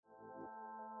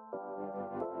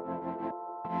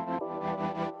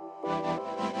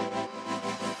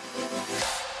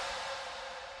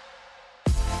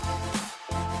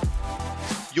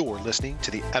You're listening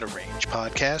to the Out of Range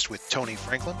podcast with Tony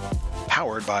Franklin,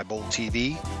 powered by Bold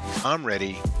TV. I'm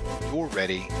ready. You're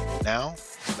ready. Now,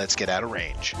 let's get out of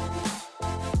range.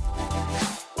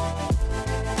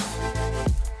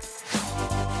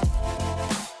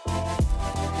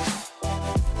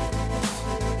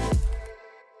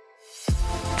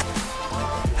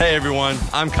 Hey everyone,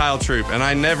 I'm Kyle Troop, and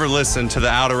I never listen to the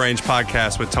Out of Range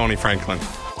podcast with Tony Franklin.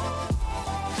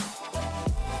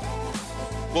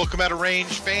 Welcome Out of Range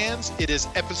fans. It is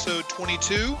episode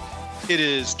 22. It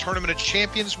is Tournament of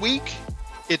Champions week.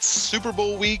 It's Super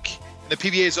Bowl week, and the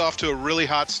PBA is off to a really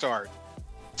hot start.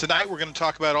 Tonight we're going to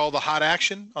talk about all the hot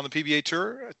action on the PBA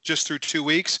Tour just through 2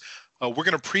 weeks. We're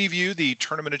going to preview the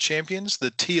Tournament of Champions,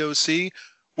 the TOC,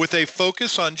 with a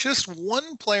focus on just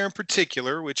one player in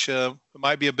particular, which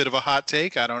might be a bit of a hot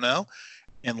take. I don't know.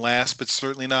 And last but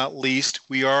certainly not least,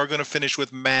 we are going to finish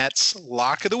with Matt's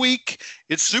Lock of the Week.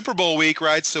 It's Super Bowl week,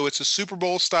 right? So it's a Super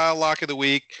Bowl style Lock of the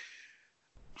Week.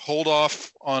 Hold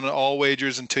off on all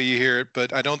wagers until you hear it,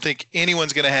 but I don't think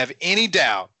anyone's going to have any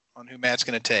doubt on who Matt's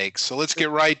going to take. So let's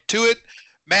get right to it.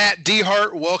 Matt,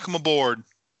 DHart, welcome aboard.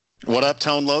 What up,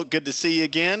 Tone Loke? Good to see you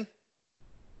again.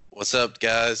 What's up,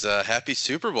 guys? Happy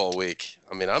Super Bowl week.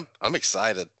 I mean, I'm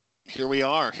excited. Here we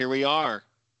are.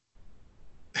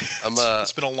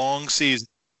 It's been a long season.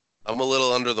 I'm a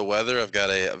little under the weather. I've got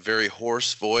a very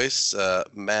hoarse voice.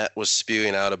 Matt was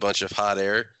spewing out a bunch of hot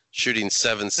air, shooting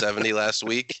 770 last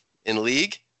week in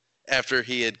league after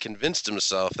he had convinced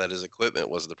himself that his equipment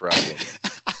was the problem.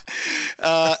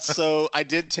 So I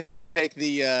did take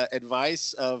the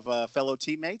advice of fellow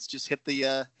teammates. Just hit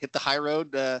the high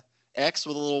road X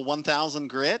with a little 1,000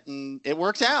 grit, and it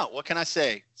worked out. What can I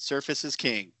say? Surface is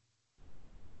king.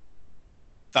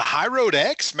 The High Road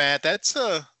X, Matt, that's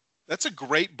a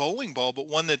great bowling ball, but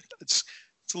one that it's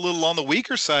a little on the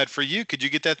weaker side for you. Could you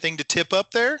get that thing to tip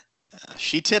up there?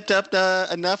 She tipped up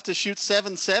enough to shoot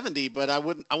 770, but I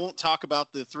won't talk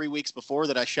about the 3 weeks before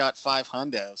that I shot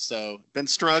 500. So been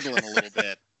struggling a little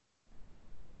bit.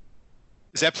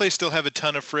 Does that place still have a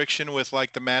ton of friction with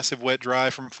like the massive wet dry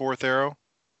from Fourth Arrow?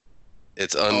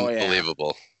 It's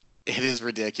unbelievable. Yeah. It is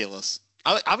ridiculous.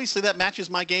 Obviously, that matches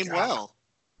my game well.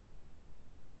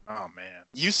 Oh man,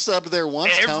 you subbed there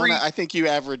once, Tone. I think you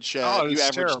average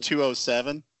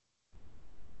 207.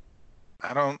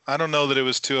 I don't know that it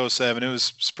was 207. It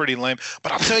was pretty lame.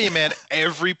 But I'll tell you, man,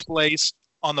 every place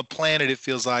on the planet, it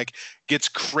feels like, gets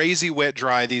crazy wet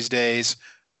dry these days.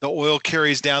 The oil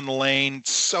carries down the lane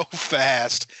so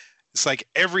fast. It's like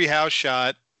every house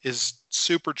shot is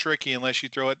super tricky unless you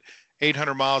throw it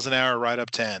 800 miles an hour right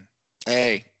up 10.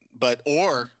 Hey,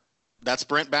 or that's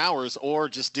Brent Bowers, or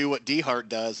just do what DHart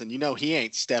does, and you know he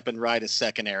ain't stepping right as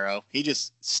second arrow. He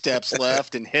just steps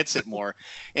left and hits it more.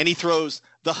 And he throws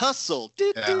the hustle.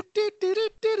 Yeah.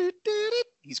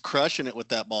 He's crushing it with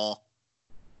that ball.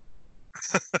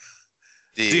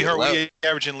 DHart, what are you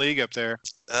averaging league up there?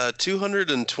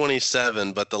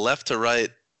 227, but the left to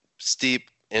right steep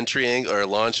entry angle or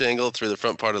launch angle through the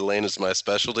front part of the lane is my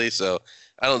specialty, so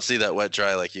I don't see that wet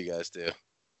dry like you guys do.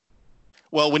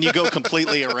 Well, when you go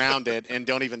completely around it and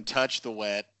don't even touch the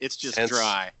wet, it's just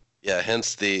dry. Yeah,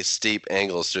 hence the steep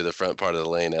angles through the front part of the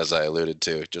lane, as I alluded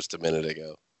to just a minute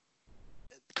ago.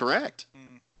 Correct.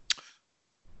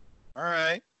 All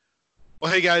right.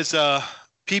 Well, hey, guys,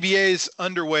 PBA's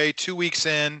underway 2 weeks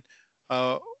in.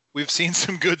 We've seen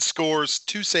some good scores,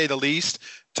 to say the least.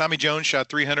 Tommy Jones shot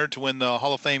 300 to win the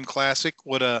Hall of Fame Classic.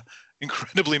 What a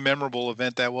incredibly memorable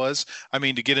event that was. I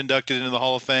mean, to get inducted into the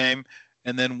Hall of Fame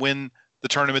and then win the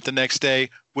tournament the next day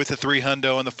with a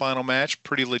 300 in the final match,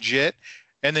 pretty legit.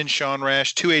 And then Sean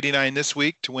Rash, 289 this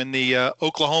week to win the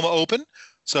Oklahoma Open.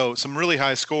 So some really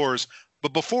high scores.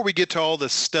 But before we get to all the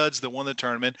studs that won the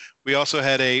tournament, we also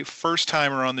had a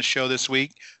first-timer on the show this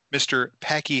week, Mr.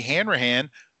 Packy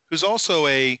Hanrahan, who's also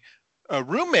a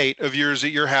roommate of yours at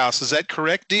your house. Is that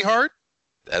correct, DHart?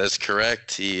 That is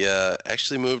correct. He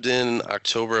actually moved in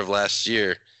October of last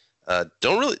year.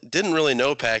 Didn't really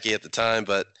know Packy at the time,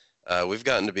 but we've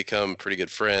gotten to become pretty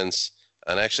good friends.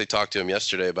 And I actually talked to him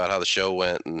yesterday about how the show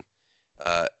went. And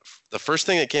the first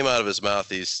thing that came out of his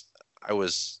mouth,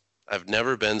 I've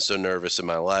never been so nervous in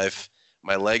my life.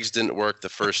 My legs didn't work the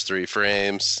first 3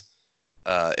 frames.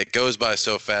 It goes by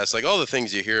so fast, like all the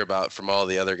things you hear about from all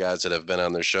the other guys that have been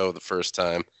on their show the first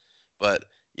time. But,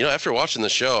 after watching the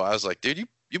show, I was like, dude,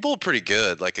 you bowled pretty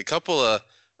good. Like a couple of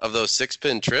those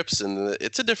 6-pin trips, and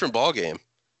it's a different ball game.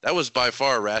 That was by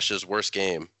far Rash's worst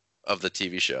game of the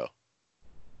TV show.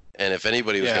 And if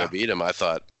anybody was going to beat him, I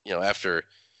thought, after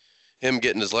him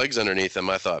getting his legs underneath him,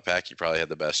 I thought Packy probably had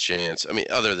the best chance. I mean,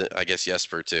 other than, I guess,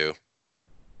 Jesper too.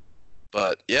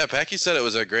 But yeah, Packy said it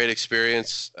was a great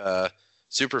experience.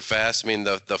 Super fast. I mean,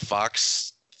 the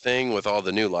Fox thing with all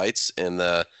the new lights and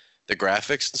the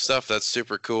graphics and stuff, that's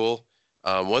super cool.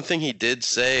 One thing he did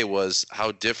say was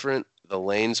how different the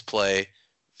lanes play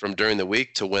from during the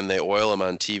week to when they oil them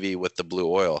on TV with the blue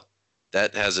oil.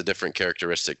 That has a different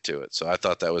characteristic to it. So I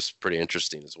thought that was pretty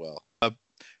interesting as well.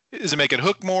 Does it make it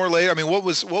hook more later? I mean, what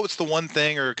was the one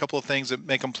thing or a couple of things that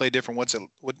make them play different?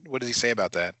 What does he say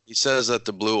about that? He says that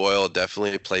the blue oil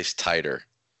definitely plays tighter.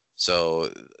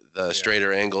 So the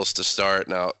straighter angles to start.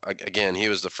 Now, again, he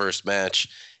was the first match,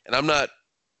 and I'm not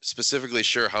specifically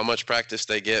sure how much practice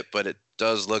they get, but it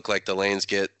does look like the lanes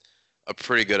get a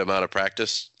pretty good amount of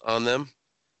practice on them.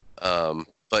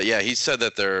 But yeah, he said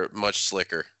that they're much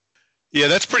slicker. Yeah,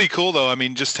 that's pretty cool though. I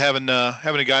mean, just having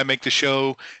a guy make the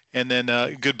show and then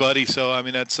good buddy. So I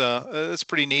mean, that's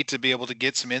pretty neat to be able to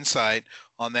get some insight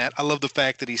on that. I love the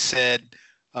fact that he said,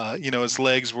 his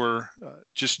legs were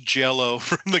just jello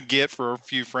from the get for a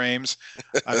few frames.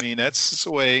 I mean, that's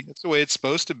the way it's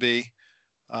supposed to be.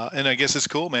 And I guess it's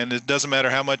cool, man. It doesn't matter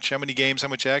how many games, how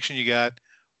much action you got.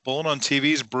 Bowling on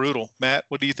TV is brutal. Matt,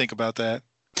 what do you think about that?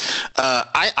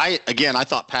 I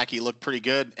thought Packy looked pretty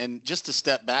good. And just to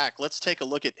step back, let's take a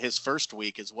look at his first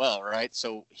week as well, right?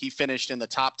 So he finished in the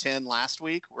top 10 last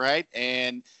week, right?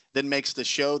 And then makes the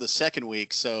show the second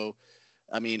week. So,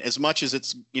 I mean, as much as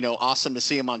it's, awesome to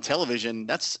see him on television,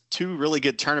 that's two really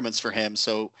good tournaments for him.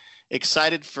 So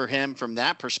excited for him from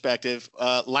that perspective.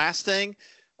 Last thing,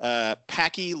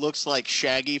 Packy looks like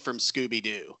Shaggy from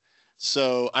Scooby-Doo.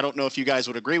 So I don't know if you guys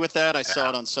would agree with that. I saw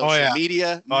it on social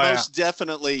media. Most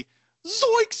definitely.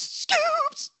 Zoinks,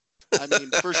 Scoops! I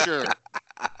mean, for sure.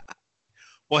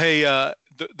 Well, hey,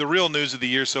 the real news of the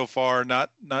year so far,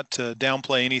 not to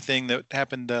downplay anything that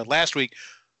happened last week,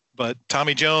 but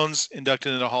Tommy Jones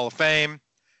inducted into the Hall of Fame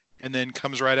and then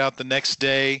comes right out the next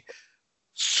day,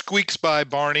 squeaks by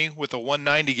Barney with a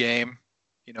 190 game,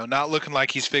 not looking like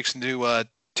he's fixing to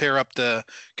tear up the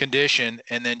condition,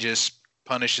 and then just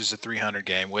punishes a 300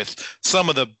 game with some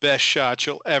of the best shots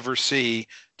you'll ever see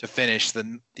to finish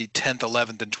the 10th,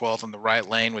 11th, and 12th on the right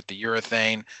lane with the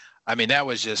urethane. I mean, that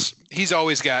was just – he's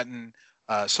always gotten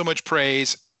so much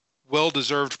praise,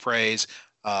 well-deserved praise,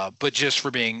 but just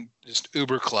for being just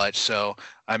uber clutch. So,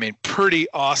 I mean, pretty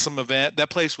awesome event.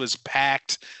 That place was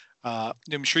packed.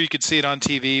 I'm sure you could see it on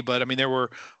TV, but, I mean, there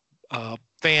were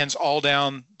fans all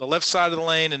down the left side of the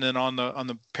lane and then on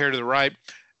the pair to the right,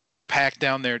 packed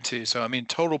down there too. So, I mean,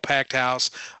 total packed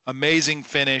house, amazing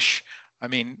finish. I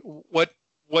mean, what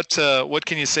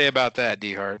can you say about that,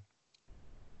 DHart?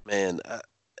 Man,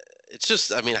 it's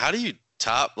just, I mean, how do you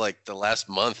top like the last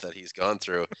month that he's gone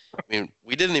through? I mean,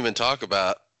 we didn't even talk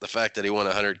about the fact that he won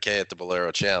 100K at the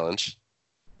Bolero Challenge.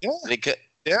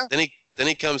 Yeah. Then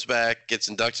he comes back, gets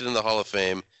inducted in the Hall of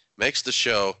Fame, makes the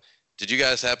show. Did you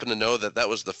guys happen to know that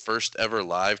was the first ever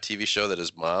live TV show that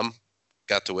his mom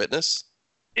got to witness?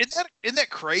 Isn't that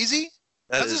crazy?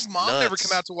 How's his mom never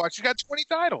come out to watch? He got 20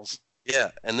 titles.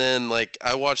 Yeah, and then like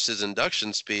I watched his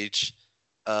induction speech,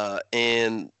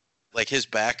 and like his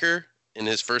backer in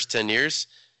his first 10 years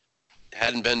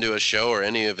hadn't been to a show or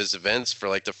any of his events for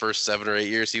like the first 7 or 8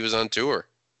 years he was on tour.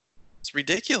 It's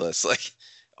ridiculous. Like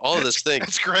all of this thing.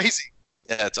 That's crazy.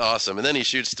 Yeah, it's awesome. And then he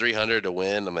shoots 300 to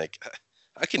win. I'm like,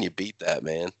 how can you beat that,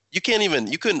 man? You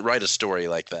couldn't write a story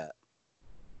like that.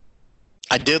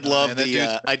 I did love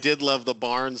the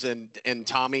Barnes and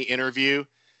Tommy interview.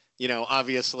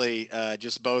 Obviously,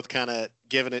 just both kind of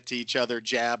giving it to each other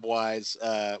jab wise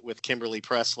with Kimberly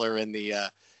Pressler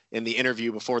in the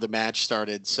interview before the match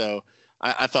started. So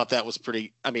I thought that was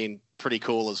pretty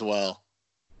cool as well.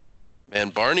 Man,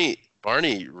 Barney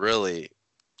really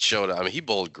showed up. I mean, he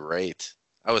bowled great.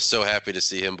 I was so happy to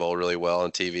see him bowl really well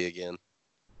on TV again.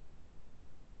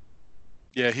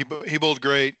 Yeah, he bowled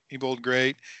great.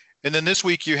 And then this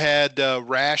week you had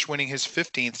Rash winning his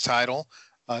 15th title.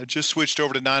 Just switched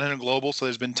over to 900 Global, so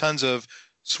there's been tons of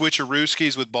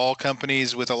switcherooskies with ball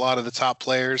companies with a lot of the top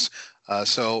players.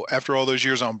 So after all those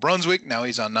years on Brunswick, now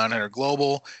he's on 900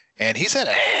 Global, and he's had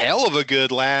a hell of a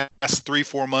good last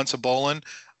 3-4 months of bowling.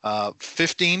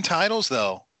 15 titles,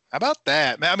 though. How about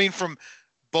that? I mean, from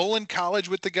bowling college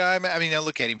with the guy, I mean, now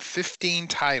look at him, 15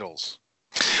 titles.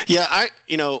 Yeah,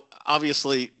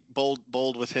 obviously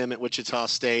bowled with him at Wichita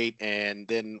State, and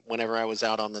then whenever I was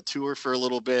out on the tour for a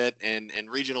little bit and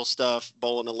regional stuff,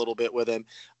 bowling a little bit with him,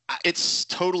 it's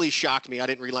totally shocked me. I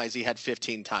didn't realize he had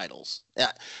 15 titles.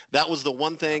 That was the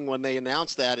one thing when they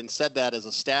announced that and said that as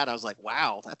a stat, I was like,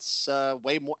 wow, that's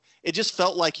way more. It just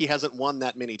felt like he hasn't won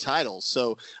that many titles.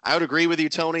 So I would agree with you,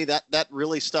 Tony. That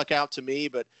really stuck out to me.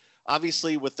 But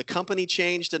obviously with the company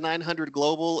change to 900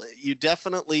 Global, you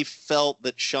definitely felt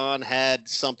that Sean had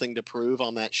something to prove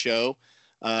on that show.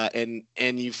 And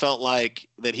you felt like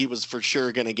that he was for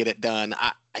sure going to get it done.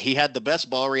 He had the best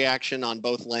ball reaction on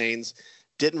both lanes,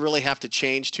 didn't really have to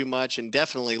change too much, and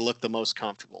definitely looked the most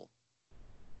comfortable.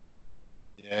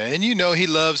 Yeah, and he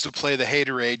loves to play the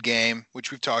haterade game, which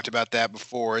we've talked about that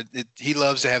before. He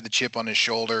loves to have the chip on his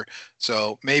shoulder.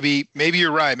 So maybe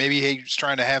you're right. Maybe he's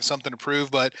trying to have something to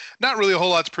prove, but not really a whole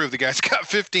lot to prove. The guy's got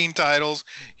 15 titles.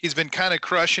 He's been kind of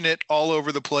crushing it all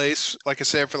over the place, like I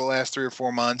said, for the last 3 or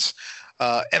 4 months.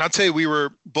 And I'll tell you, we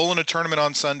were bowling a tournament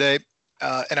on Sunday,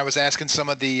 and I was asking some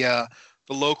of the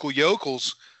local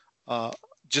yokels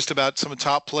just about some of the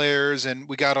top players, and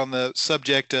we got on the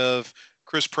subject of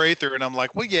Chris Prather, and I'm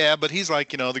like, well, yeah, but he's like,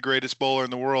 the greatest bowler in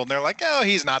the world. And they're like, oh,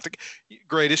 he's not the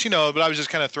greatest, but I was just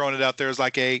kind of throwing it out there as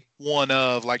like a one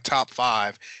of like top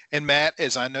 5. And Matt,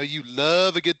 as I know you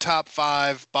love a good top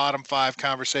 5, bottom 5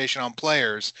 conversation on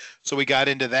players. So we got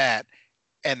into that.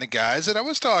 And the guys that I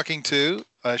was talking to,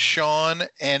 Sean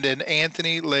and an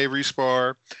Anthony Lavery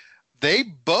Spar, they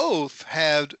both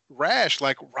had Rash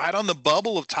like right on the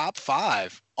bubble of top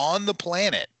 5 on the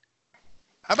planet.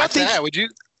 How about that? Would you?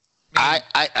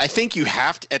 I think you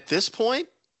have to, at this point,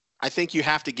 I think you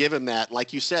have to give him that.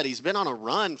 Like you said, he's been on a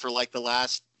run for like the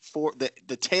last 4,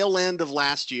 the tail end of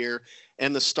last year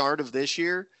and the start of this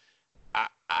year.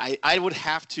 I would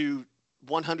have to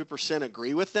 100%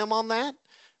 agree with them on that.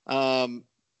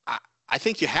 I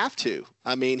think you have to.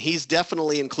 I mean, he's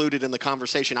definitely included in the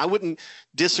conversation. I wouldn't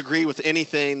disagree with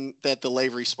anything that the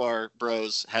Lavery Spar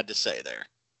bros had to say there.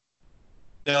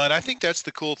 No, and I think that's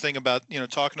the cool thing about,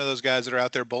 talking to those guys that are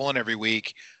out there bowling every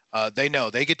week. They know.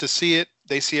 They get to see it.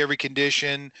 They see every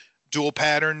condition. Dual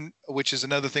pattern, which is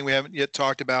another thing we haven't yet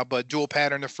talked about, but dual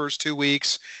pattern the first 2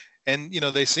 weeks. And,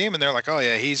 they see him and they're like, oh,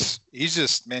 yeah, he's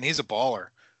just, man, he's a baller.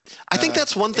 I think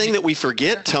that's one thing that we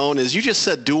forget, Tone, is you just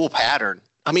said dual pattern.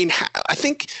 I mean, I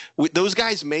think those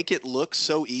guys make it look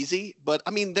so easy, but,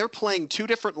 I mean, they're playing 2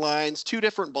 different lines, 2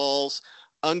 different balls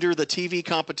under the TV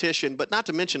competition, but not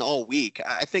to mention all week.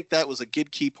 I think that was a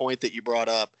good key point that you brought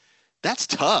up. That's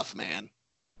tough, man.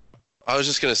 I was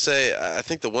just going to say, I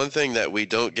think the one thing that we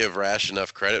don't give Rash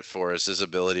enough credit for is his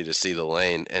ability to see the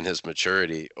lane and his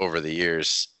maturity over the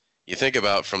years. You think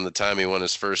about from the time he won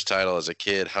his first title as a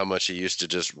kid, how much he used to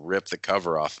just rip the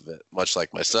cover off of it, much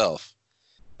like myself.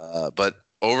 But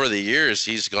over the years,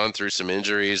 he's gone through some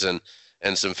injuries and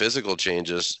some physical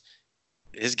changes.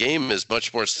 His game is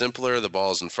much more simpler. The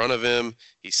ball's in front of him.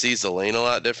 He sees the lane a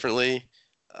lot differently.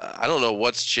 I don't know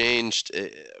what's changed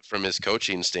from his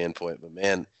coaching standpoint, but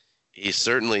man, he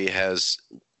certainly has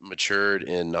matured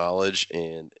in knowledge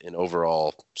and in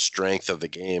overall strength of the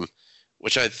game,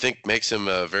 which I think makes him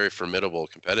a very formidable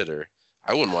competitor.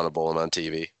 I wouldn't want to bowl him on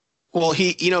TV. Well,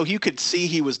 you could see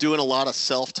he was doing a lot of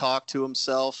self-talk to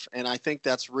himself, and I think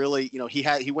that's really,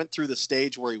 he went through the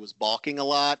stage where he was balking a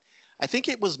lot. I think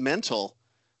it was mental.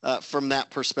 From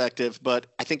that perspective, but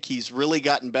I think he's really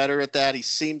gotten better at that. He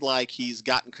seemed like he's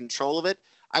gotten control of it.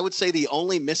 I would say the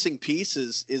only missing piece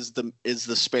is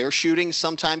the spare shooting.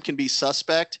 Sometimes can be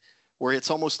suspect, where it's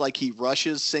almost like he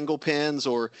rushes single pins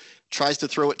or tries to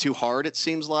throw it too hard. It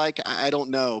seems like I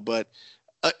don't know, but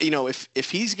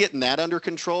if he's getting that under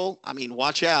control, I mean,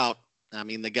 watch out. I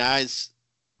mean, the guy's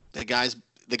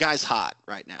hot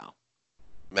right now.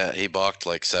 Matt, he balked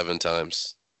like 7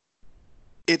 times.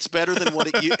 It's better than what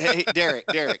it hey, Derek.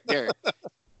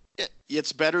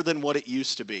 It's better than what it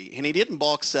used to be. And he didn't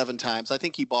balk 7 times. I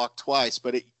think he balked twice.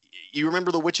 But you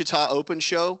remember the Wichita Open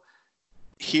show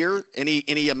here? And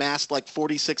he amassed like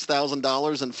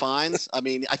 $46,000 in fines. I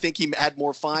mean, I think he had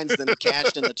more fines than he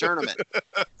cashed in the tournament.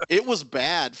 It was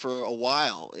bad for a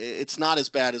while. It's not as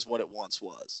bad as what it once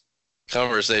was.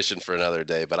 Conversation for another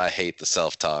day, but I hate the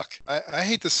self-talk. I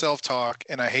hate the self-talk,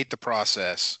 and I hate the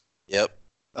process. Yep.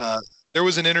 There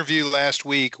was an interview last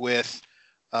week with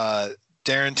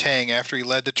Darren Tang after he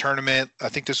led the tournament. I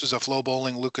think this was a Flow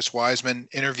Bowling Lucas Wiseman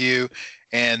interview.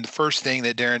 And the first thing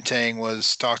that Darren Tang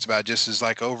talked about just is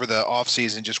like over the off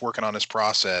season, just working on his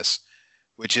process,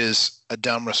 which is a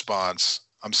dumb response.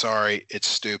 I'm sorry. It's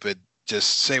stupid.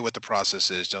 Just say what the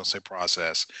process is. Don't say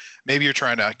process. Maybe you're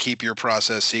trying to keep your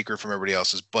process secret from everybody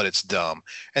else's, but it's dumb.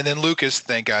 And then Lucas,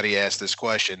 thank God he asked this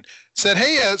question, said,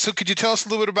 hey, so could you tell us a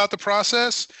little bit about the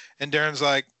process? And Darren's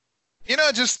like,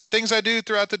 just things I do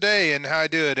throughout the day and how I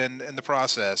do it and the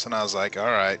process. And I was like,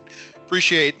 all right,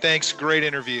 thanks. Great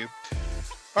interview.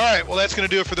 All right, well, that's going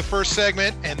to do it for the first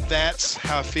segment, and that's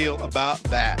how I feel about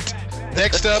that.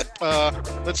 Next up,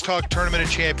 let's talk Tournament of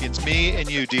Champions. Me and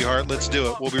you, DHart. Let's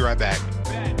do it. We'll be right back.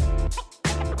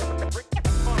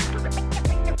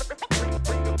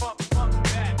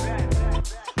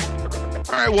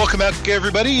 All right, welcome back,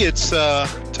 everybody. It's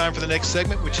time for the next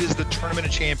segment, which is the Tournament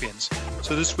of Champions.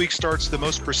 So this week starts the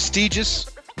most prestigious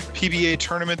PBA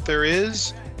tournament there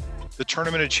is, the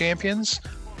Tournament of Champions.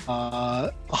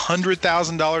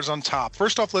 $100,000 on top.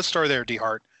 First off, let's start there,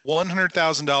 DHart.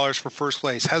 $100,000 for first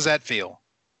place. How's that feel?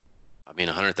 I mean,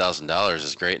 $100,000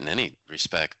 is great in any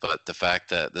respect, but the fact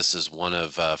that this is one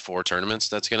of 4 tournaments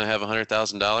that's going to have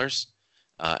 $100,000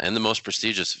 and the most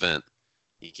prestigious event,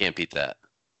 you can't beat that.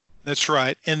 That's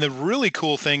right. And the really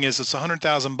cool thing is it's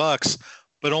 $100,000,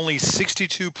 but only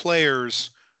 62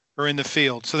 players are in the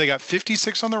field. So they got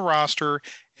 56 on the roster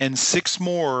and 6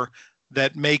 more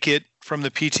that make it from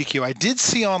the PTQ. I did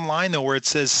see online though where it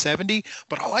says 70,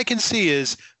 but all I can see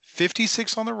is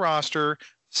 56 on the roster,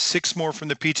 6 more from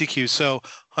the PTQ. So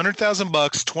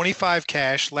 $100,000, 25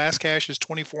 cash. Last cash is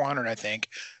 2,400, I think.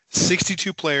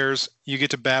 62 players. You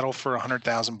get to battle for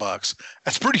 $100,000.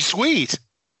 That's pretty sweet.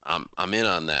 I'm in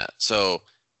on that. So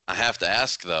I have to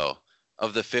ask though,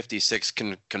 of the 56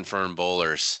 confirmed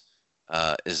bowlers,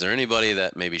 is there anybody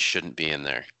that maybe shouldn't be in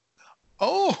there?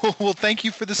 Oh, well, thank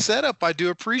you for the setup. I do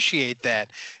appreciate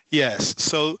that. Yes.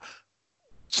 So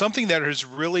something that is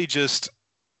really just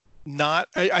not,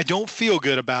 I don't feel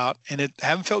good about, and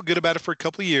haven't felt good about it for a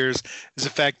couple of years, is the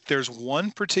fact there's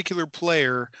one particular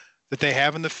player that they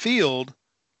have in the field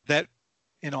that,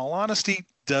 in all honesty,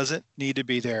 doesn't need to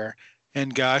be there.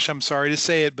 And gosh, I'm sorry to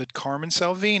say it, but Carmen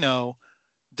Salvino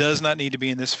does not need to be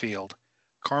in this field.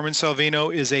 Carmen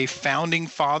Salvino is a founding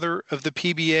father of the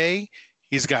PBA.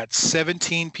 He's got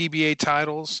 17 PBA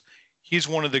titles. He's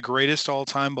one of the greatest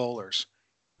all-time bowlers.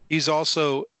 He's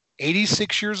also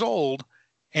 86 years old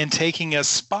and taking a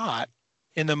spot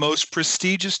in the most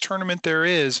prestigious tournament there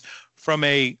is from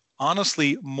a,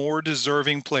 honestly, more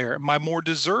deserving player. By more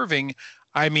deserving,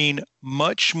 I mean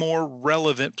much more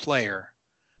relevant player.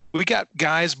 We got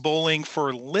guys bowling for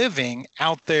a living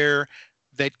out there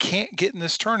that can't get in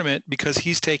this tournament because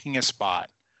he's taking a spot.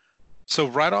 So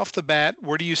right off the bat,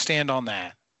 where do you stand on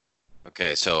that?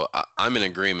 Okay, so I'm in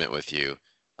agreement with you.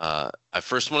 I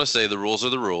first want to say the rules are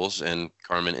the rules, and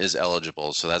Carmen is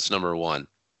eligible, so that's number one.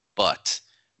 But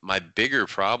my bigger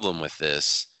problem with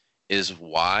this is,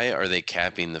 why are they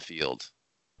capping the field?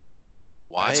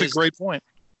 That's a great point.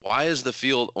 Why is the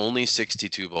field only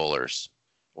 62 bowlers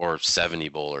or 70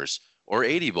 bowlers or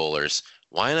 80 bowlers?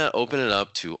 Why not open it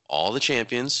up to all the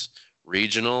champions,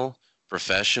 regional,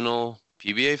 professional,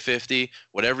 PBA 50,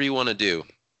 whatever you want to do?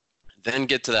 Then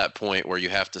get to that point where you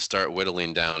have to start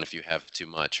whittling down if you have too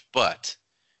much. But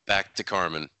back to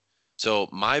Carmen. So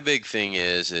my big thing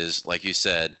is like you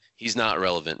said, he's not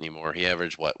relevant anymore. He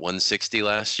averaged what, 160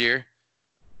 last year?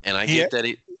 And I get that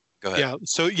go ahead.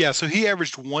 So he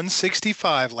averaged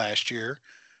 165 last year.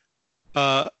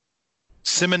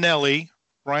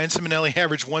 Ryan Simonelli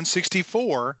averaged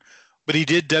 164, but he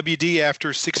did WD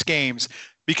after 6 games.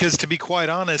 Because to be quite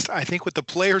honest, I think what the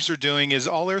players are doing is,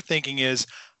 all they're thinking is,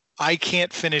 I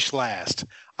can't finish last.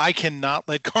 I cannot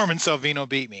let Carmen Salvino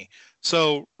beat me.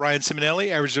 So Ryan Simonelli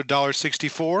averaged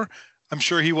 $1.64. I'm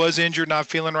sure he was injured, not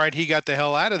feeling right. He got the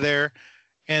hell out of there.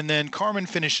 And then Carmen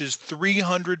finishes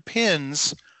 300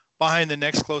 pins behind the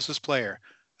next closest player.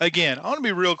 Again, I want to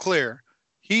be real clear.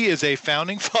 He is a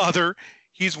founding father.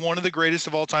 He's one of the greatest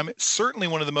of all time, certainly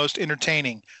one of the most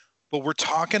entertaining. But we're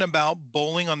talking about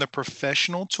bowling on the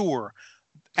professional tour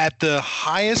at the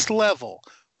highest level.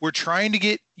 We're trying to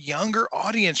get younger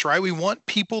audience, right? We want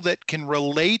people that can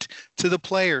relate to the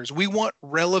players. We want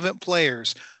relevant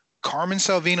players. Carmen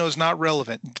Salvino is not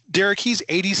relevant. Derek, he's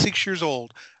 86 years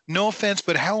old. No offense,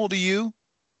 but how old are you?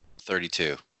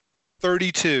 32.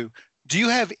 32. Do you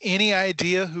have any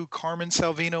idea who Carmen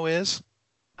Salvino is?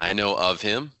 I know of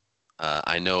him.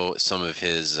 I know some of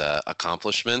his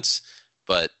accomplishments,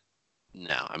 but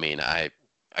no, I mean, I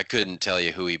couldn't tell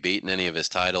you who he beat in any of his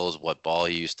titles, what ball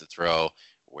he used to throw,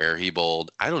 where he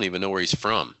bowled. I don't even know where he's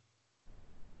from.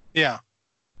 Yeah.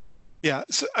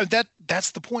 So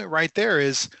that's the point right there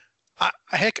is,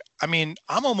 I'm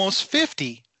almost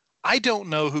 50. I don't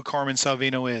know who Carmen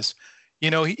Salvino is. You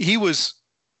know, he was,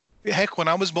 when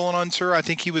I was bowling on tour, I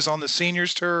think he was on the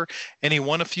seniors tour, and he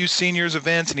won a few seniors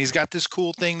events, and he's got this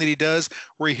cool thing that he does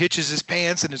where he hitches his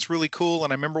pants, and it's really cool.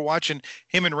 And I remember watching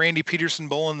him and Randy Peterson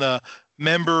bowling the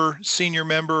senior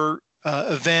member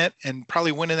event and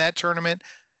probably winning that tournament.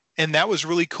 And that was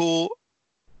really cool,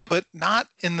 but not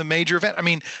in the major event. I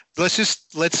mean,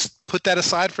 let's put that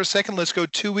aside for a second. Let's go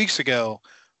 2 weeks ago.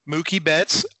 Mookie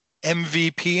Betts,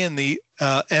 MVP in the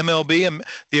MLB,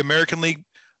 the American League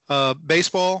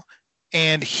Baseball,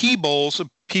 and he bowls a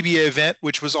PBA event,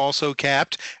 which was also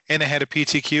capped, and it had a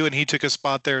PTQ, and he took a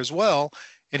spot there as well,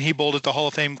 and he bowled at the Hall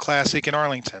of Fame Classic in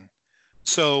Arlington.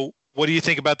 So What do you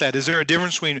think about that? Is there a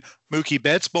difference between Mookie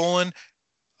Betts bowling,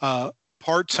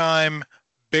 part-time,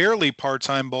 barely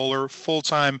part-time bowler,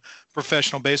 full-time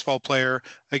professional baseball player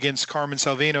against Carmen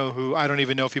Salvino, who I don't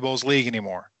even know if he bowls league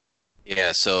anymore?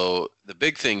 Yeah, so the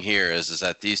big thing here is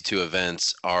that these two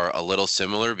events are a little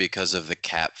similar because of the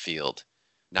cap field.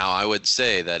 Now, I would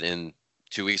say that in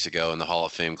 2 weeks ago in the Hall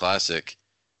of Fame Classic,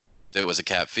 there was a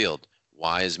cap field.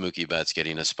 Why is Mookie Betts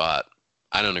getting a spot?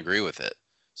 I don't agree with it.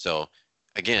 So,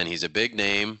 again, he's a big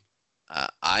name.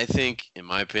 I think, in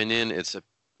my opinion, it's a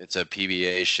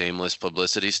PBA shameless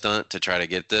publicity stunt to try to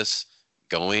get this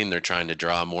going. They're trying to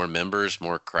draw more members,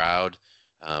 more crowd,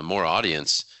 more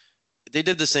audience. They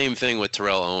did the same thing with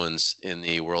Terrell Owens in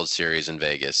the World Series in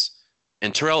Vegas.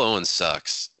 And Terrell Owens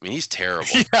sucks. I mean, he's terrible.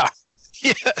 Yeah.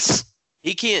 Yes.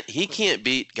 He can't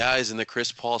beat guys in the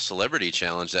Chris Paul Celebrity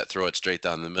Challenge that throw it straight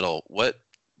down the middle. What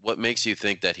makes you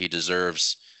think that he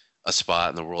deserves a spot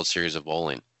in the World Series of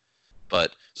bowling?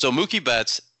 But so Mookie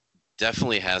Betts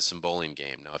definitely has some bowling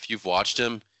game. Now, if you've watched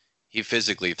him, he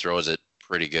physically throws it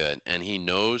pretty good, and he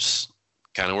knows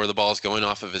kind of where the ball's going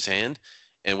off of his hand.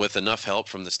 And with enough help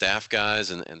from the staff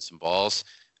guys and some balls,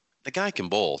 the guy can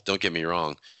bowl. Don't get me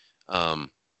wrong.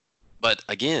 But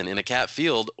again, in a cap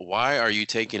field, why are you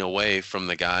taking away from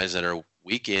the guys that are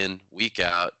week in, week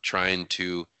out, trying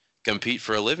to compete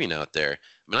for a living out there?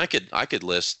 I mean, I could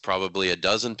list probably a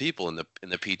dozen people in the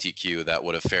PTQ that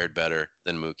would have fared better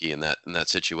than Mookie in that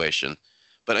situation.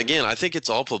 But again, I think it's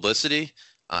all publicity.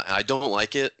 I don't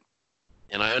like it,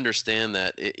 and I understand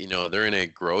that they're in a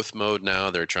growth mode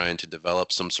now. They're trying to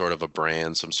develop some sort of a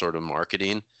brand, some sort of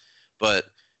marketing.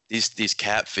 But these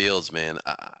cap fields, man,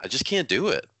 I just can't do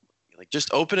it. Like,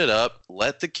 just open it up.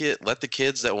 Let the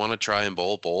kids that want to try and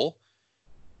bowl,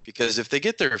 because if they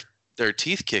get their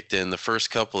teeth kicked in the first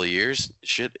couple of years,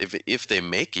 if they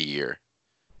make a year,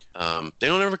 they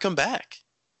don't ever come back.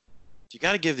 You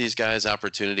got to give these guys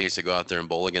opportunities to go out there and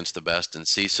bowl against the best and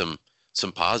see some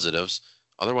positives.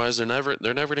 Otherwise, they're never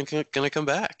going to come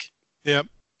back. Yep,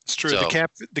 it's true. So,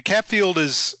 the cap field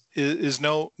is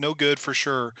no good for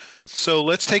sure. So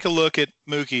let's take a look at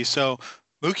Mookie. So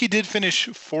Mookie did finish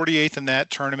 48th in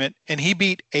that tournament, and he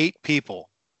beat 8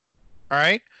 people. All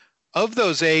right. Of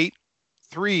those 8,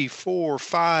 3, 4,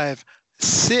 5,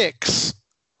 6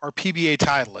 are PBA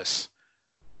titleists.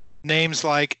 Names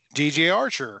like DJ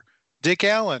Archer, Dick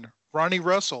Allen, Ronnie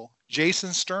Russell,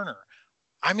 Jason Sterner.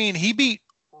 I mean, he beat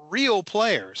real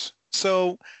players.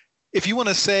 So if you want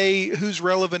to say who's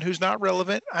relevant, who's not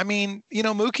relevant, I mean,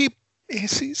 Mookie,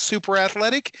 he's super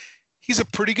athletic. He's a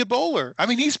pretty good bowler. I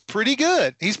mean, he's pretty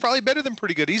good. He's probably better than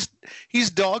pretty good.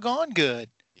 He's doggone good.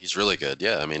 He's really good.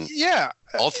 Yeah. I mean, yeah.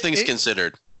 All things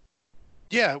considered.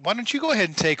 Yeah. Why don't you go ahead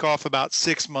and take off about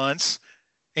 6 months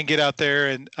and get out there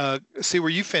and see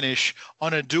where you finish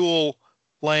on a dual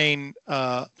lane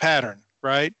pattern,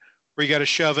 right? Where you got to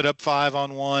shove it up 5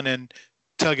 on one and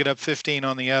tug it up 15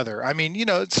 on the other. I mean,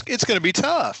 it's going to be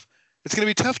tough. It's going to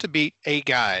be tough to beat 8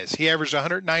 guys. He averaged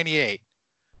 198.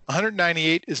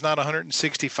 198 is not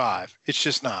 165. It's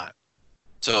just not.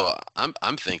 So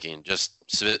I'm thinking, just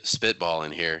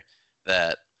spitballing here,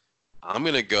 that I'm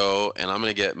going to go and I'm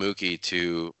going to get Mookie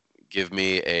to give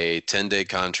me a 10-day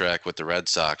contract with the Red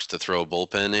Sox to throw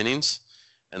bullpen innings,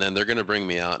 and then they're going to bring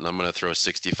me out and I'm going to throw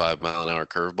 65-mile-an-hour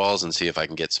curveballs and see if I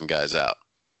can get some guys out.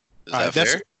 Is that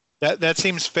fair? That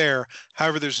seems fair.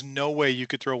 However, there's no way you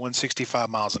could throw 165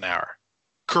 miles an hour.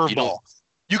 Curveball.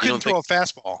 You couldn't throw a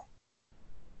fastball. All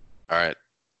right.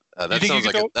 That sounds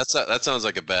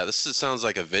like a bet. This sounds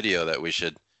like a video that we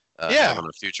should have on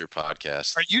a future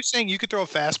podcast. Are you saying you could throw a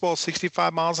fastball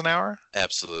 65 miles an hour?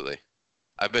 Absolutely.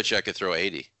 I bet you I could throw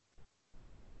 80.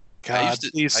 God,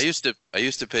 I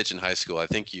used to pitch in high school. I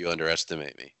think you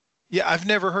underestimate me. Yeah, I've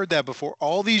never heard that before.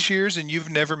 All these years, and you've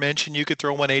never mentioned you could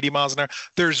throw 180 miles an hour.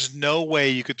 There's no way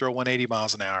you could throw 180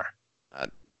 miles an hour.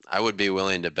 I would be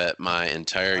willing to bet my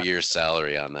entire year's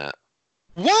salary on that.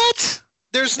 What?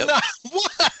 There's not.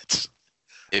 What?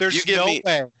 There's no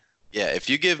way. Yeah, if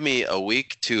you give me a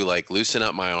week to loosen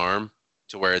up my arm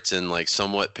to where it's in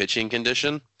somewhat pitching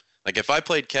condition, if I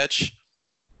played catch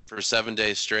for 7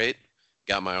 days straight,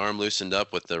 got my arm loosened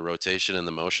up with the rotation and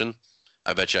the motion,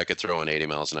 I bet you I could throw 80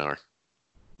 miles an hour.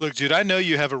 Look, dude, I know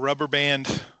you have a rubber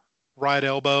band right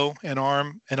elbow and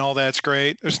arm and all that's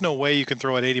great. There's no way you can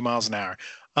throw at 80 miles an hour.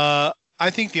 I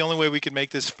think the only way we can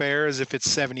make this fair is if it's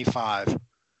 75.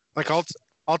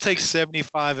 I'll take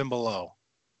 75 and below.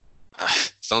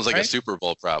 Sounds like a Super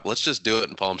Bowl prop. Let's just do it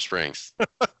in Palm Springs.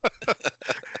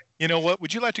 You know what?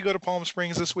 Would you like to go to Palm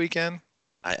Springs this weekend?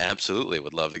 I absolutely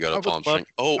would love to go to Palm Springs.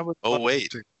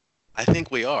 Wait. I think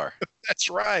we are. That's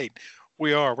right.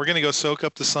 We are. We're going to go soak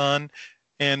up the sun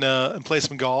and play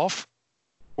some golf,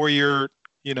 or your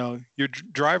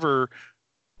driver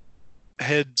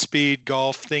head speed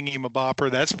golf thingy mabopper,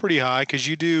 that's pretty high because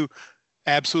you do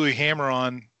absolutely hammer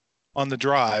on the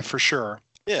drive for sure.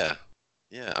 Yeah.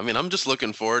 I mean, I'm just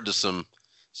looking forward to some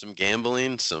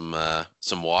gambling, some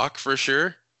walk for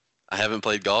sure. I haven't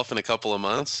played golf in a couple of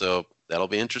months, so that'll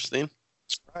be interesting.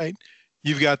 That's right.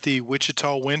 You've got the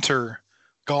Wichita Winter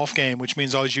golf game, which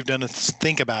means all you've done is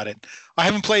think about it. I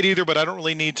haven't played either, but I don't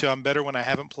really need to. I'm better when I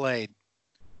haven't played.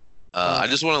 I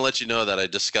just want to let you know that I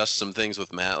discussed some things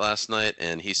with Matt last night,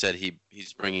 and he said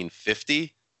he's bringing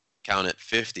 50, count it,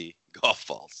 50 golf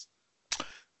balls.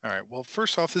 All right. Well,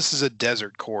 first off, this is a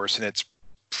desert course, and it's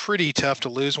pretty tough to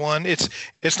lose one. It's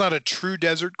not a true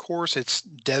desert course. It's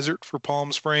desert for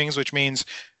Palm Springs, which means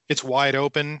it's wide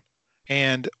open,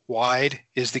 and wide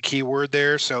is the key word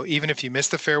there. So even if you miss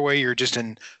the fairway, you're just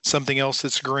in something else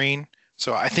that's green.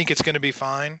 So I think it's going to be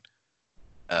fine.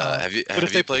 Have you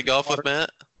played golf with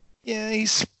Matt? Yeah,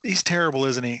 he's terrible,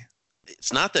 isn't he?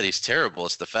 It's not that he's terrible.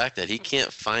 It's the fact that he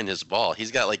can't find his ball.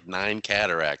 He's got like 9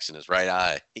 cataracts in his right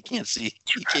eye. He can't see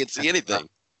anything.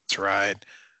 That's right.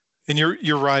 And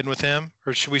you're riding with him,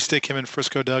 or should we stick him and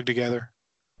Frisco Doug together?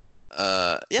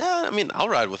 Yeah. I mean, I'll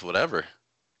ride with whatever.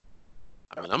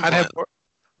 I mean,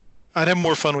 I'd have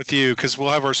more fun with you because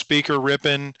we'll have our speaker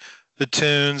ripping the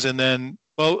tunes, and then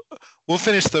we'll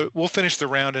finish the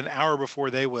round an hour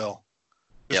before they will.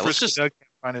 Yeah, Frisco Doug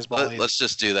can't find his ball. Let's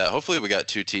just do that. Hopefully, we got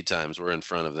 2 tee times. We're in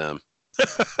front of them.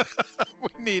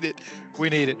 We need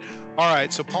it. All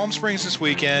right, so Palm Springs this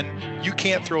weekend. You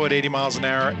can't throw at 80 miles an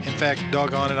hour. In fact,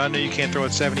 doggone it, I know you can't throw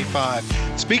at 75.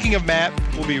 Speaking of Matt,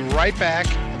 we'll be right back,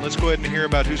 and let's go ahead and hear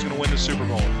about who's going to win the Super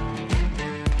Bowl.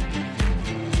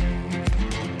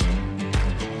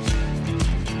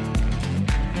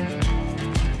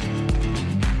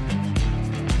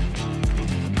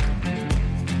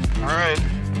 All right,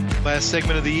 last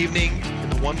segment of the evening,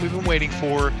 and the one we've been waiting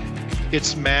for.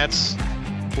 It's Matt's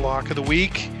block of the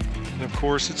week, and of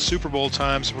course it's Super Bowl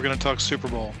time, so we're going to talk Super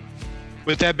Bowl.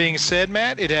 With that being said,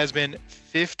 Matt, it has been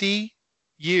 50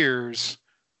 years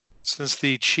since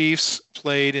the Chiefs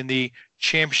played in the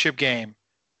championship game.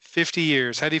 50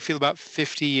 years. How do you feel about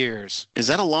 50 years? Is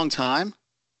that a long time?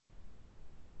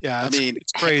 Yeah,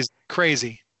 it's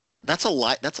crazy. That's a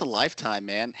lifetime,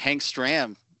 man. Hank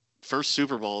Stram, first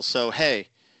Super Bowl. So hey,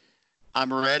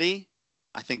 I'm ready.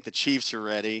 I think the Chiefs are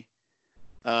ready.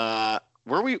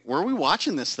 Where are we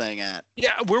watching this thing at?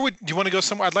 Yeah, do you want to go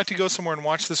somewhere? I'd like to go somewhere and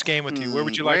watch this game with you. Where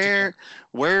would you like to go?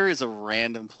 Where is a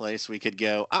random place we could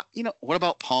go? What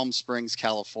about Palm Springs,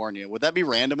 California? Would that be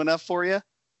random enough for you?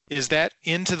 Is that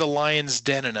into the lion's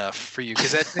den enough for you?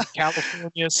 Because that's in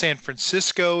California. San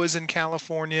Francisco is in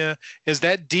California. Is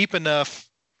that deep enough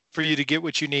for you to get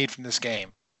what you need from this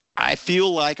game? I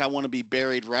feel like I want to be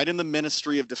buried right in the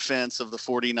Ministry of Defense of the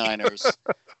 49ers.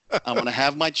 I'm going to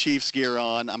have my Chiefs gear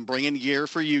on. I'm bringing gear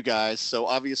for you guys. So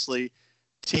obviously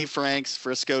T. Franks,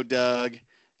 Frisco Doug,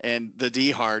 and the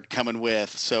DHart coming with.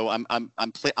 So I'm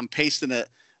pasting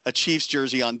a Chiefs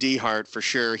jersey on DHart for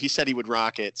sure. He said he would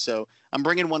rock it. So I'm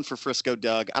bringing one for Frisco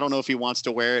Doug. I don't know if he wants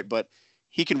to wear it, but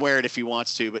he can wear it if he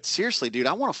wants to. But seriously, dude,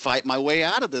 I want to fight my way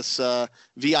out of this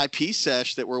VIP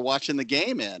sesh that we're watching the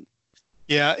game in.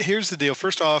 Yeah, here's the deal.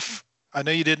 First off, I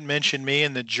know you didn't mention me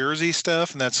and the jersey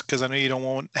stuff, and that's because I know you don't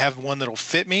want to have one that'll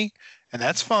fit me, and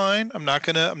that's fine. I'm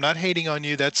not hating on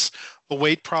you. That's a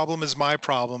weight problem is my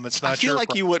problem. It's not your I feel like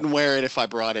problem. You wouldn't wear it if I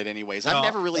brought it anyways.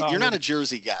 You're not a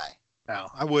jersey guy. No,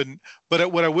 I wouldn't. But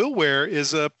what I will wear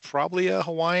is probably a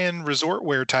Hawaiian resort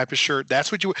wear type of shirt. That's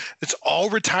what it's all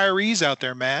retirees out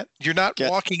there, Matt. You're not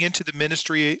walking into the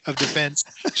Ministry of Defense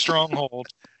stronghold.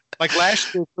 Like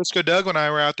last year, Frisco Doug and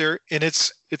I were out there, and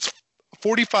it's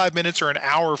 45 minutes or an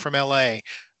hour from L.A.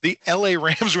 The L.A.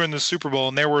 Rams were in the Super Bowl,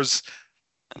 and there was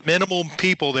minimal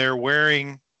people there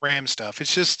wearing Ram stuff.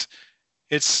 It's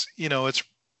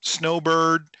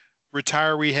snowbird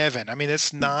retiree heaven. I mean,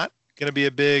 it's not going to be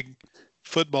a big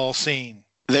football scene.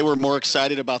 They were more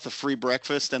excited about the free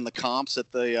breakfast and the comps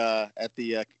at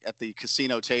the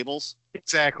casino tables.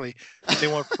 Exactly. They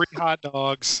want free hot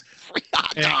dogs. Free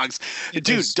hot dogs.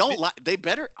 Dude, don't lie. They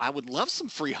better. I would love some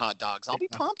free hot dogs. I'll be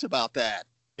pumped about that.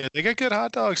 Yeah, they got good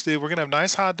hot dogs, dude. We're going to have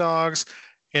nice hot dogs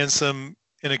and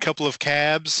a couple of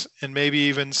cabs and maybe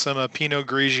even some Pinot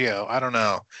Grigio. I don't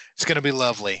know. It's going to be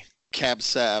lovely. Cab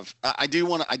Sav. I do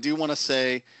want to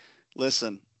say,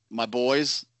 listen, my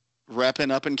boys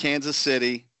repping up in Kansas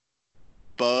City,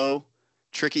 Bo,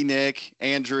 Tricky Nick,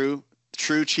 Andrew,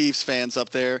 true Chiefs fans up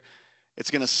there. It's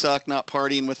going to suck not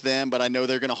partying with them, but I know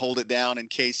they're going to hold it down in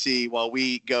KC while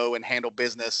we go and handle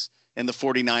business in the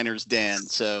 49ers den.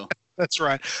 So That's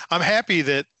right. I'm happy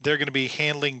that they're going to be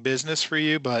handling business for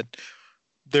you, but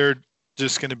they're they're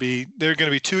going to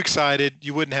be too excited.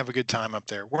 You wouldn't have a good time up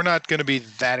there. We're not going to be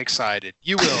that excited.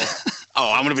 You will.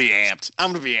 Oh, I'm going to be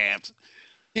amped.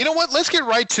 You know what? Let's get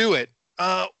right to it.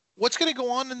 What's going to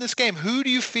go on in this game? Who do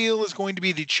you feel is going to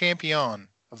be the champion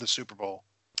of the Super Bowl?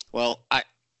 Well,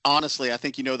 honestly, I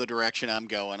think you know the direction I'm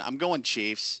going. I'm going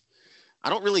Chiefs. I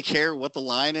don't really care what the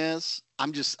line is.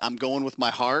 I'm going with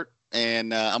my heart,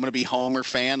 and I'm going to be Homer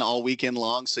fan all weekend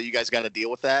long. So you guys got to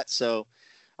deal with that. So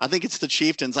I think it's the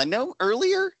Chieftains. I know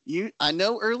earlier you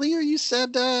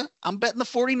said I'm betting the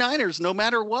 49ers no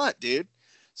matter what, dude.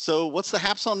 So what's the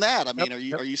haps on that? I mean,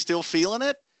 are you still feeling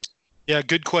it? Yeah,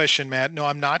 good question, Matt. No,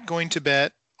 I'm not going to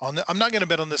bet on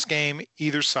this game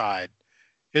either side.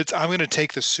 I'm going to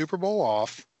take the Super Bowl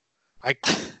off.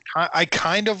 I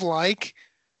kind of like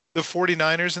the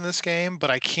 49ers in this game,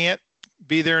 but I can't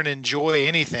be there and enjoy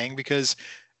anything because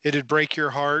it'd break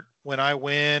your heart when I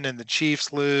win and the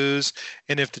Chiefs lose.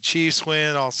 And if the Chiefs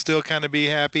win, I'll still kind of be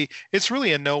happy. It's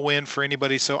really a no-win for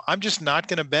anybody. So I'm just not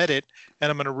going to bet it, and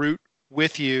I'm going to root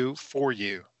with you for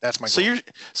you. That's my goal.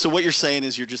 So what you're saying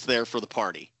is you're just there for the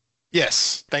party.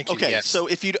 Yes. Thank you. Okay. Yes. So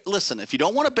if you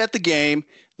don't want to bet the game,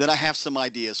 then I have some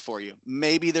ideas for you.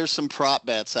 Maybe there's some prop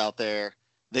bets out there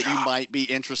that you might be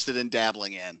interested in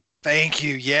dabbling in. Thank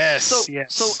you. Yes.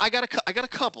 Yes. So I got a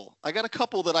couple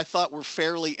that I thought were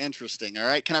fairly interesting. All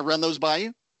right. Can I run those by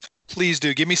you? Please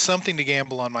do. Give me something to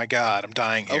gamble on. My God, I'm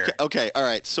dying here. Okay. All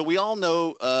right. So we all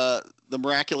know the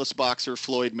miraculous boxer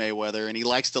Floyd Mayweather, and he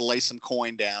likes to lay some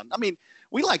coin down. I mean,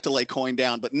 we like to lay coin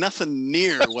down, but nothing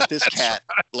near what this cat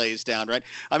lays down, right?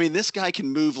 I mean, this guy can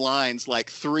move lines like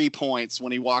 3 points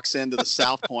when he walks into the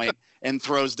South Point and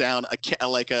throws down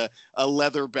a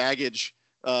leather baggage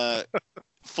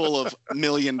full of $1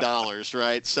 million,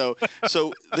 right? So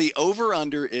the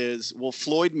over-under is, will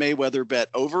Floyd Mayweather bet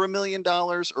over $1 million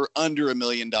or under $1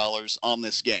 million on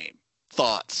this game?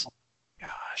 Thoughts?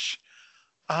 Gosh.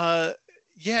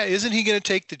 Yeah, isn't he going to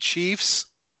take the Chiefs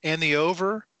and the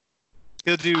over?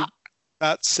 He'll do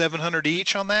about 700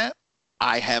 each on that?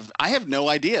 I have no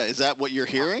idea. Is that what you're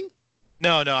hearing?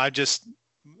 No, I'm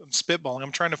spitballing.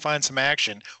 I'm trying to find some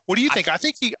action. What do you think? I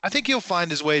think he'll find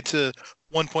his way to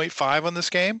 1.5 on this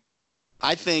game.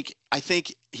 I think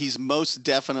he's most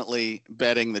definitely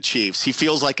betting the Chiefs. He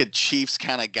feels like a Chiefs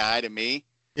kind of guy to me.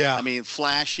 Yeah. I mean,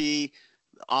 flashy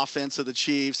offense of the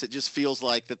Chiefs. It just feels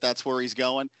like that's where he's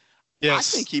going.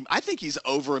 Yes. I think he's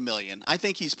over $1 million. I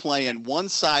think he's playing one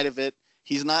side of it.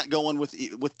 He's not going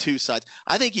with two sides.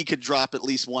 I think he could drop at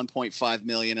least 1.5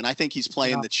 million, and I think he's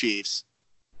playing the Chiefs.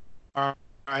 All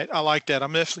right, I like that.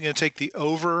 I'm definitely going to take the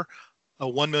over a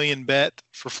 1 million bet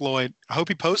for Floyd. I hope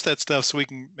he posts that stuff so we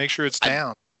can make sure it's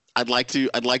down. I'd like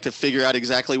to figure out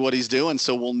exactly what he's doing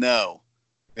so we'll know.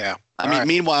 Yeah. I mean,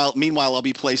 right. Meanwhile, I'll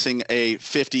be placing a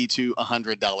 $50 to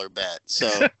 $100 bet.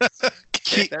 So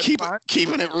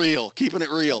keeping it real.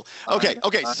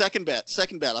 Okay. Second bet.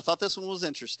 I thought this one was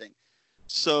interesting.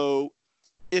 So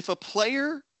if a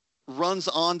player runs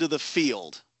onto the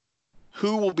field,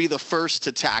 who will be the first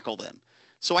to tackle them?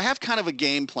 So I have kind of a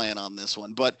game plan on this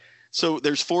one, but so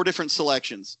there's 4 different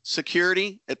selections.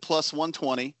 Security at plus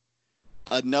 120,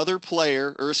 a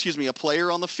player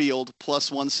on the field plus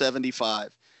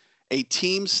 175, a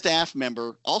team staff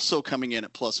member also coming in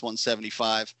at plus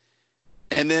 175,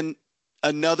 and then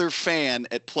another fan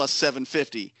at plus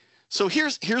 750. So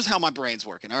here's how my brain's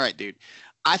working. All right, dude.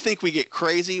 I think we get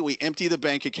crazy. We empty the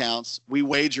bank accounts. We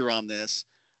wager on this.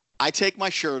 I take my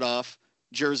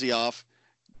jersey off,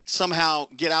 somehow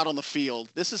get out on the field.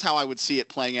 This is how I would see it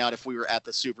playing out if we were at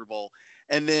the Super Bowl.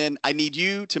 And then I need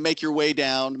you to make your way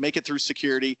down, make it through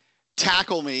security,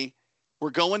 tackle me. We're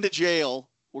going to jail.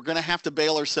 We're going to have to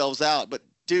bail ourselves out. But,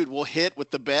 dude, we'll hit with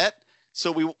the bet,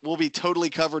 so we'll be totally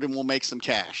covered and we'll make some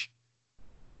cash.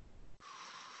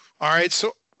 All right,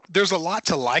 so there's a lot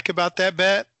to like about that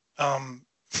bet.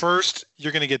 First,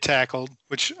 you're going to get tackled,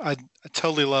 which I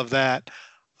totally love that.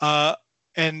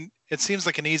 And it seems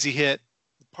like an easy hit.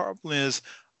 The problem is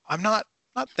I'm not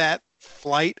that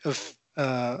fleet of foot,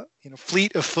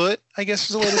 I guess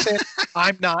is the way to say it.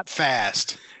 I'm not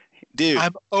fast. Dude.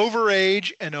 I'm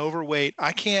overage and overweight.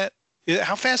 I can't.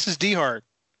 How fast is DHart?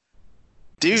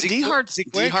 Dude, DHart's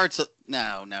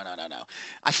no.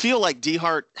 I feel like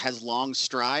DHart has long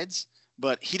strides,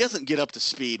 but he doesn't get up to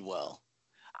speed well.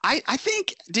 I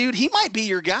think, dude, he might be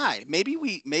your guy. Maybe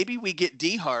we get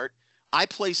DHart. I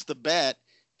place the bet,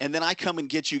 and then I come and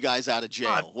get you guys out of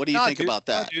jail. What do you think about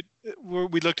that? No,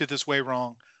 dude, we looked at this way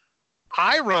wrong.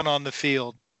 I run on the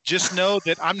field. Just know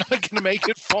that I'm not going to make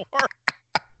it far.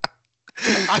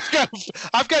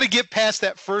 I've got to get past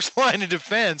that first line of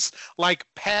defense, like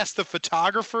past the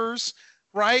photographers,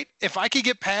 right? If I could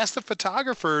get past the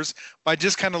photographers by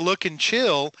just kind of looking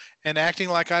chill and acting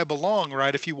like I belong,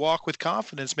 right? If you walk with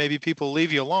confidence, maybe people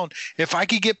leave you alone. If I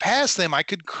could get past them, I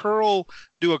could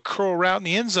do a curl route in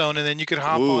the end zone, and then you could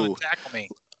hop on and tackle me.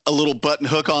 A little button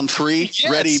hook on 3,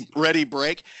 Yes. ready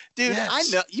break. Dude, Yes. I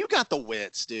know you got the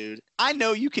wits, dude. I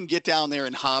know you can get down there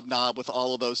and hobnob with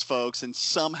all of those folks and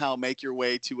somehow make your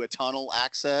way to a tunnel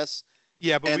access.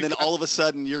 Yeah, but and then all of a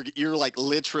sudden you're like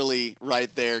literally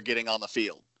right there getting on the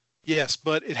field. Yes,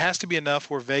 but it has to be enough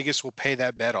where Vegas will pay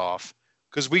that bet off,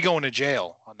 because we go into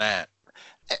jail on that.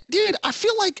 Dude, I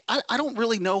feel like I don't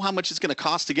really know how much it's going to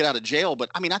cost to get out of jail, but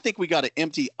I mean, I think we got to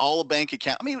empty all a bank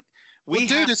account. I mean,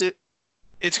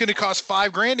 it's going to cost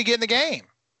 $5,000 to get in the game.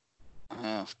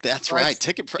 That's right.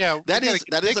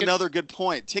 That is another good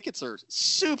point. Tickets are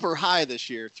super high this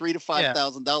year, $3,000 to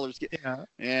 $5,000.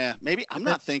 Yeah. Maybe I'm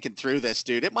not thinking through this,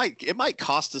 dude. It might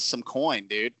cost us some coin,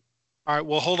 dude. All right.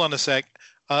 Well, hold on a sec.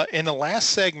 In the last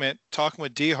segment, talking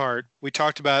with DHart, we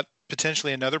talked about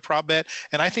potentially another prop bet,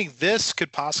 and I think this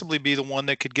could possibly be the one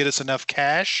that could get us enough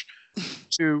cash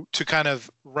to kind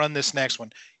of run this next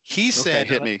one. He said,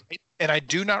 hit me. And I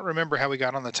do not remember how we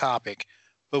got on the topic,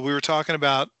 but we were talking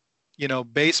about,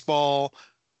 baseball,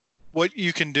 what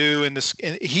you can do in this.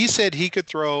 And he said he could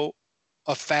throw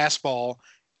a fastball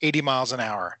 80 miles an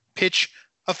hour, pitch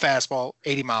a fastball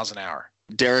 80 miles an hour.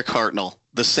 Derek Hartnell,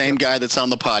 the same guy that's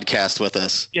on the podcast with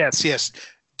us. Yes.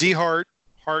 DHart,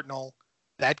 Hartnell,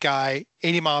 that guy,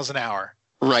 80 miles an hour.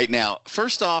 Right now.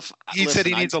 First off, he said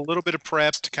he needs a little bit of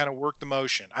prep to kind of work the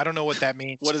motion. I don't know what that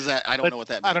means. What is that? I don't know what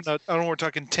that means. I don't know. We're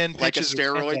talking 10 like pitches. Like a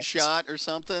steroid shot or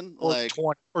something?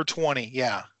 Or 20,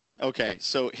 yeah. Okay,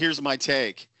 so here's my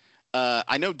take.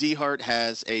 I know DHart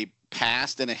has a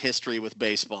past and a history with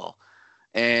baseball,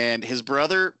 and his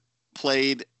brother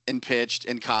played and pitched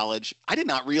in college. I did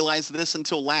not realize this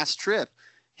until last trip.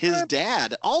 His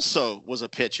dad also was a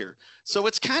pitcher, so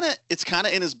it's kind of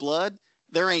in his blood.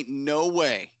 There ain't no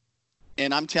way,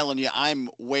 and I'm telling you, I'm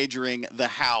wagering the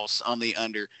house on the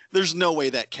under. There's no way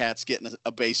that cat's getting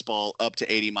a baseball up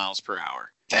to 80 miles per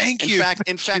hour. Thank you.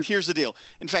 In fact, here's the deal.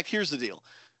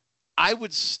 I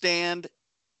would stand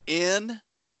in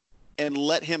and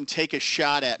let him take a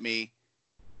shot at me.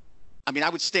 I mean, I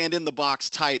would stand in the box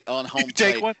tight on home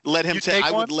plate. Let him take.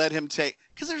 I would let him take,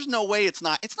 because there's no way it's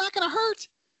not going to hurt.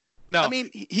 No. I mean,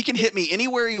 he can hit me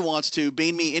anywhere he wants to,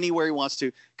 beam me anywhere he wants to,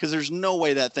 because there's no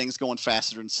way that thing's going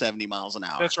faster than 70 miles an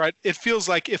hour. That's right. It feels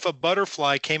like if a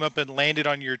butterfly came up and landed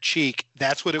on your cheek,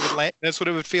 that's what it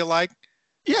would feel like.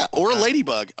 Yeah, or a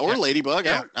ladybug.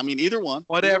 Yeah. I mean, either one.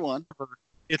 Whatever. Either one.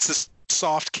 It's a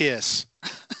soft kiss.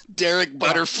 Derek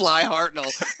Butterfly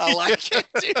Hartnell. I like it,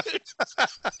 dude.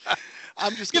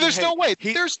 I'm just there's no way.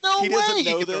 There's no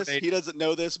way. He doesn't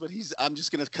know this, but I'm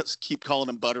just going to keep calling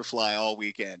him Butterfly all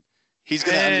weekend. He's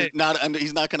not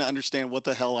going to understand what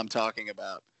the hell I'm talking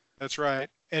about. That's right.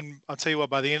 And I'll tell you what,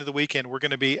 by the end of the weekend, we're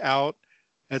going to be out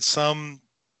at some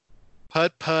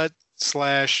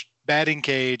putt/batting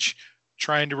cage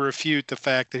trying to refute the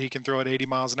fact that he can throw at 80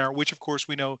 miles an hour, which, of course,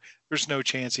 we know there's no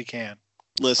chance he can.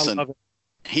 Listen,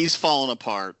 he's falling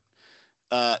apart.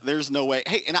 There's no way.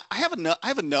 Hey, and I have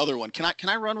another one. Can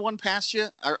I run one past you?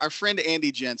 Our friend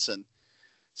Andy Jensen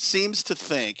seems to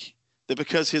think that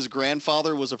because his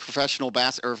grandfather was a professional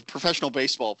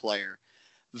baseball player,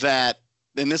 that,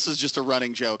 and this is just a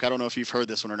running joke, I don't know if you've heard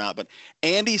this one or not, but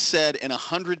Andy said in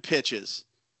 100 pitches,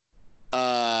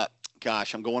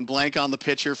 gosh, I'm going blank on the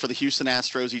pitcher for the Houston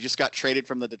Astros. He just got traded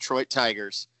from the Detroit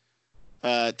Tigers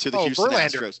to the Houston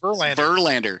Astros.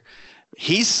 Verlander.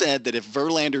 He said that if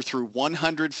Verlander threw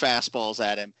 100 fastballs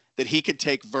at him, that he could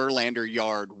take Verlander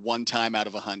yard one time out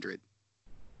of 100.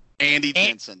 Andy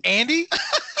Jensen. Andy?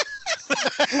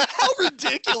 How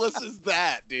ridiculous is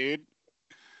that, dude?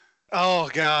 Oh,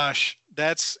 gosh.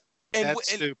 That's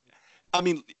stupid. I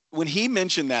mean, when he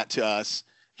mentioned that to us,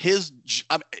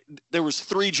 there was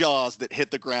 3 jaws that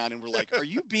hit the ground and we're like, are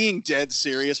you being dead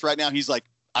serious right now? He's like,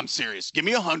 I'm serious. Give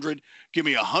me 100. Give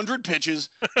me 100 pitches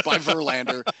by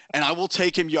Verlander, and I will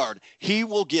take him yard.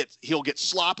 He'll get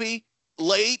sloppy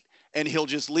late, and he'll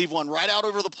just leave one right out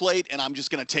over the plate, and I'm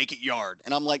just going to take it yard.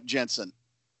 And I'm like, Jensen,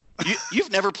 you've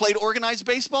never played organized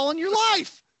baseball in your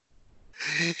life.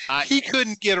 He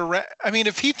couldn't get around. I mean,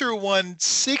 if he threw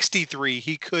 163,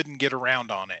 he couldn't get around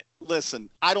on it. Listen,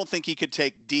 I don't think he could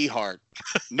take DHart,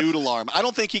 noodle arm. I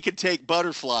don't think he could take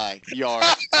butterfly yard.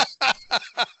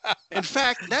 In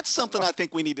fact, that's something I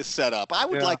think we need to set up. I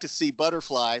would like to see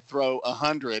Butterfly throw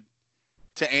 100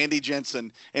 to Andy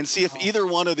Jensen and see if either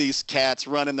one of these cats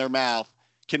running their mouth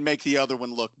can make the other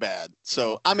one look bad.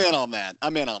 So I'm in on that.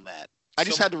 I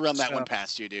just had to run that one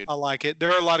past you, dude. I like it.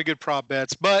 There are a lot of good prop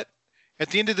bets, but at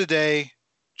the end of the day,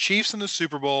 Chiefs in the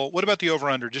Super Bowl. What about the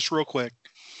over-under? Just real quick.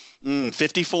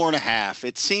 54.5.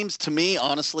 It seems to me,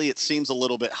 honestly, it seems a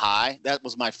little bit high. That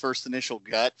was my first initial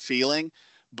gut feeling,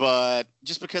 but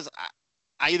just because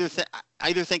I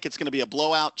either think it's going to be a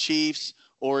blowout Chiefs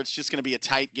or it's just going to be a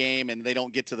tight game and they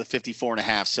don't get to the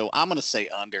 54.5. So I'm going to say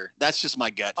under. That's just my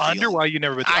gut feeling. Under? Why you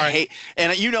never bet? I hate,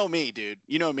 and you know me, dude.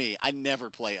 You know me. I never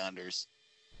play unders.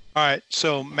 All right.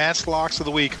 So Matt's locks of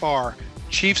the week are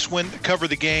Chiefs cover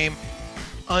the game,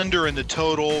 under in the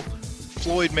total.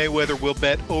 Floyd Mayweather will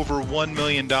bet over $1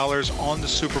 million on the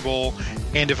Super Bowl.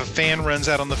 And if a fan runs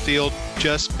out on the field,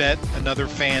 just bet another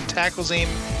fan tackles him.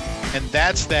 And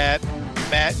that's that.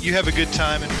 Matt, you have a good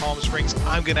time in Palm Springs.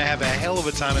 I'm going to have a hell of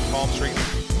a time in Palm Springs.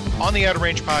 On the Outer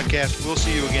Range podcast, we'll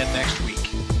see you again next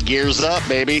week. Gears up,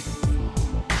 baby.